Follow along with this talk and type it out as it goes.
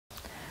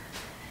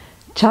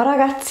Ciao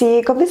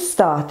ragazzi, come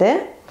state?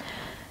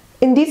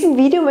 In diesem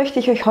Video möchte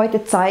ich euch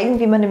heute zeigen,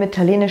 wie man im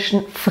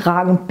Italienischen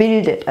Fragen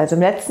bildet. Also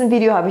im letzten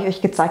Video habe ich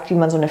euch gezeigt, wie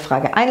man so eine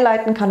Frage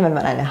einleiten kann, wenn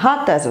man eine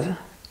hat. Also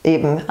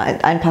eben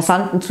einen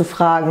Passanten zu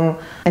fragen,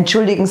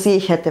 entschuldigen Sie,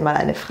 ich hätte mal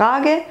eine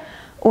Frage.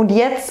 Und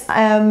jetzt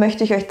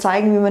möchte ich euch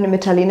zeigen, wie man im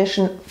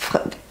Italienischen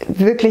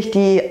wirklich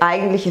die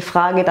eigentliche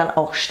Frage dann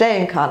auch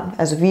stellen kann.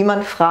 Also wie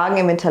man Fragen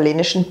im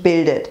Italienischen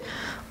bildet.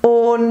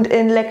 Und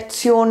in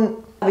Lektion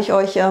habe ich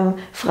euch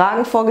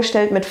Fragen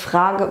vorgestellt mit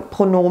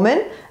Fragepronomen.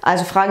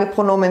 Also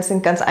Fragepronomen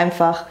sind ganz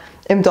einfach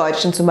im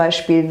Deutschen zum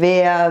Beispiel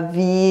wer,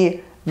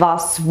 wie,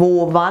 was,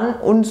 wo, wann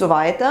und so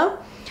weiter.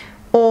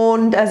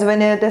 Und also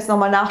wenn ihr das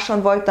nochmal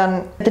nachschauen wollt,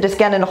 dann könnt ihr das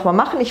gerne nochmal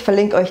machen. Ich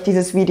verlinke euch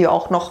dieses Video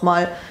auch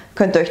nochmal,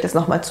 könnt ihr euch das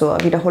nochmal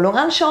zur Wiederholung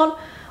anschauen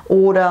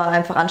oder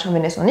einfach anschauen,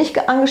 wenn ihr es noch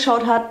nicht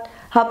angeschaut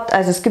habt.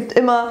 Also es gibt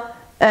immer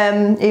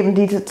eben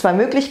diese zwei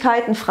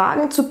Möglichkeiten,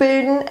 Fragen zu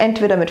bilden,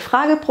 entweder mit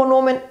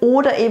Fragepronomen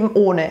oder eben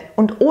ohne.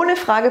 Und ohne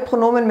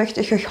Fragepronomen möchte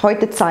ich euch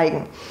heute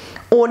zeigen.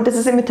 Und das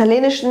ist im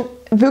Italienischen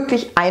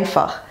wirklich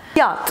einfach.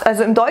 Ja,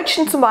 also im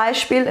Deutschen zum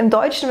Beispiel,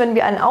 wenn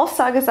wir einen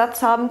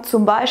Aussagesatz haben,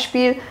 zum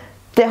Beispiel,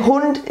 der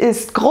Hund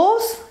ist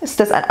groß, ist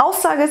das ein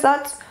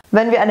Aussagesatz.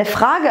 Wenn wir eine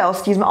Frage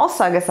aus diesem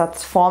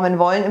Aussagesatz formen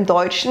wollen im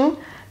Deutschen,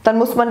 dann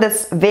muss man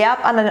das Verb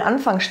an den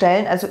Anfang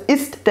stellen, also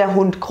ist der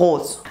Hund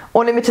groß.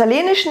 Und im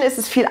Italienischen ist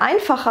es viel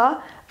einfacher,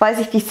 weil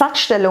sich die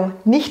Satzstellung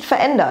nicht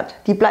verändert.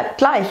 Die bleibt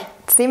gleich.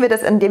 Jetzt sehen wir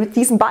das in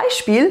diesem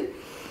Beispiel.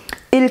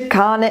 Il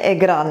cane è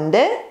grande,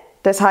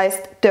 das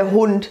heißt, der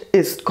Hund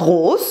ist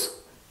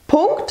groß.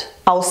 Punkt,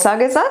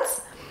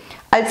 Aussagesatz.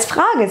 Als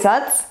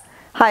Fragesatz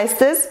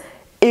heißt es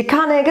Il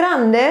cane è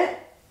grande,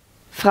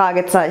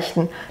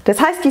 Fragezeichen. Das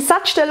heißt, die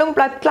Satzstellung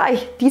bleibt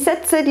gleich. Die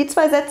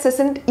zwei Sätze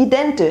sind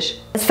identisch.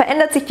 Es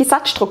verändert sich die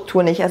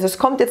Satzstruktur nicht. Also es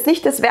kommt jetzt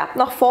nicht das Verb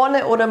nach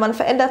vorne oder man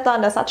verändert da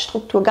an der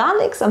Satzstruktur gar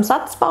nichts, am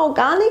Satzbau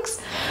gar nichts,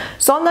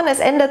 sondern es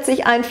ändert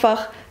sich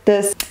einfach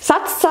das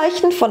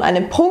Satzzeichen von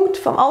einem Punkt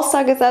vom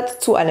Aussagesatz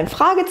zu einem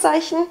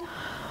Fragezeichen.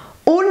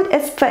 Und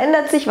es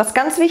verändert sich, was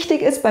ganz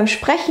wichtig ist beim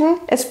Sprechen,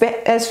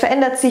 es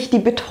verändert sich die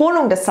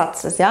Betonung des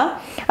Satzes. Ja?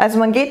 Also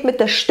man geht mit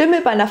der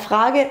Stimme bei einer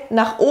Frage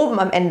nach oben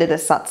am Ende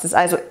des Satzes.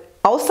 Also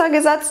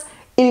Aussagesatz,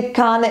 il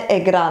cane è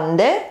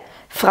grande,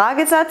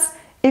 Fragesatz,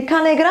 il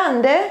cane è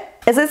grande.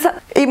 Es ist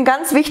eben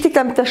ganz wichtig,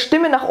 da mit der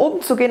Stimme nach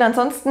oben zu gehen,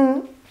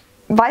 ansonsten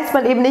weiß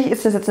man eben nicht,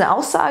 ist das jetzt eine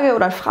Aussage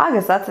oder ein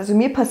Fragesatz. Also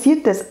mir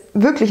passiert das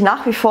wirklich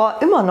nach wie vor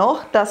immer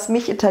noch, dass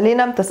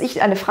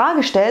ich eine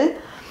Frage stelle,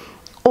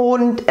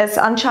 und es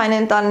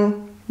anscheinend dann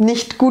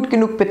nicht gut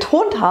genug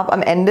betont habe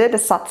am Ende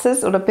des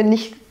Satzes oder bin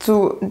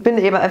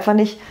eben einfach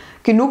nicht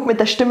genug mit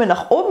der Stimme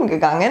nach oben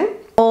gegangen.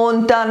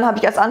 Und dann habe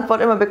ich als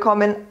Antwort immer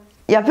bekommen,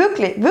 ja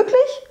wirklich, wirklich?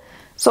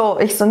 So,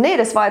 ich so, nee,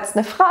 das war jetzt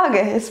eine Frage,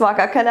 es war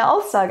gar keine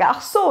Aussage.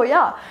 Ach so,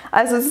 ja.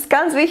 Also es ist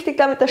ganz wichtig,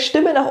 da mit der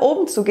Stimme nach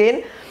oben zu gehen.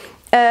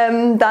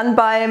 Dann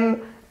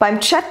beim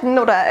Chatten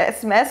oder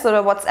SMS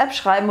oder WhatsApp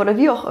schreiben oder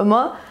wie auch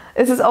immer,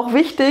 ist es auch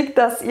wichtig,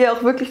 dass ihr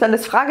auch wirklich dann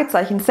das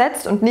Fragezeichen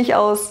setzt und nicht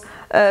aus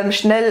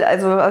schnell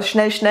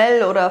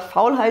oder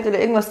Faulheit oder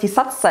irgendwas die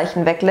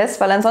Satzzeichen weglässt,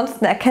 weil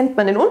ansonsten erkennt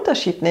man den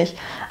Unterschied nicht.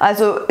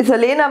 Also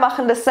Italiener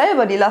machen das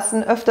selber, die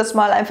lassen öfters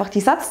mal einfach die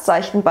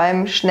Satzzeichen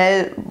beim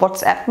schnell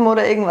WhatsAppen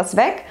oder irgendwas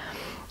weg.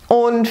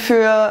 Und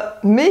für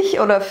mich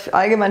oder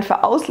allgemein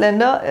für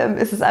Ausländer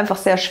ist es einfach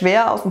sehr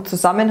schwer, aus dem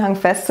Zusammenhang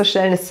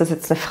festzustellen, ist das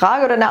jetzt eine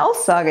Frage oder eine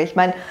Aussage. Ich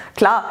meine,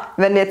 klar,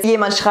 wenn jetzt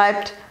jemand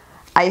schreibt,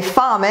 Hai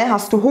fame,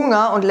 hast du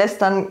Hunger und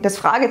lässt dann das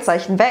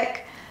Fragezeichen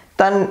weg,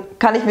 dann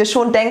kann ich mir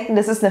schon denken,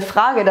 das ist eine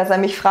Frage, dass er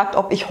mich fragt,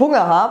 ob ich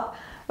Hunger habe,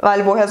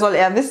 weil woher soll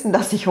er wissen,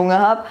 dass ich Hunger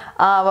habe?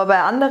 Aber bei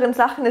anderen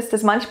Sachen ist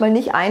das manchmal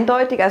nicht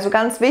eindeutig, also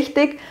ganz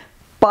wichtig,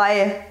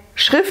 bei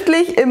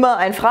schriftlich immer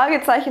ein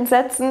Fragezeichen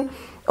setzen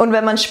und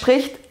wenn man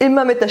spricht,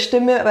 immer mit der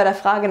Stimme bei der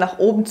Frage nach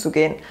oben zu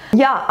gehen.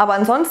 Ja, aber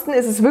ansonsten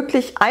ist es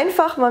wirklich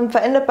einfach, man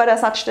verändert bei der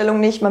Satzstellung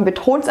nicht, man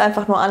betont es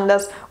einfach nur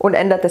anders und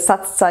ändert das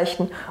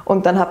Satzzeichen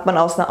und dann hat man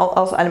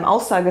aus einem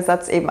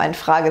Aussagesatz eben einen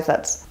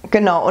Fragesatz.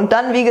 Genau, und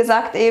dann wie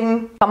gesagt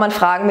eben kann man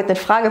Fragen mit den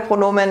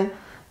Fragepronomen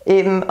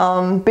eben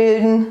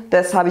bilden,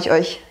 das habe ich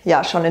euch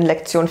ja schon in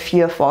Lektion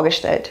 4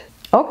 vorgestellt.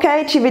 Ok,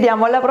 ci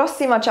vediamo alla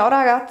prossima, ciao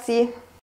ragazzi!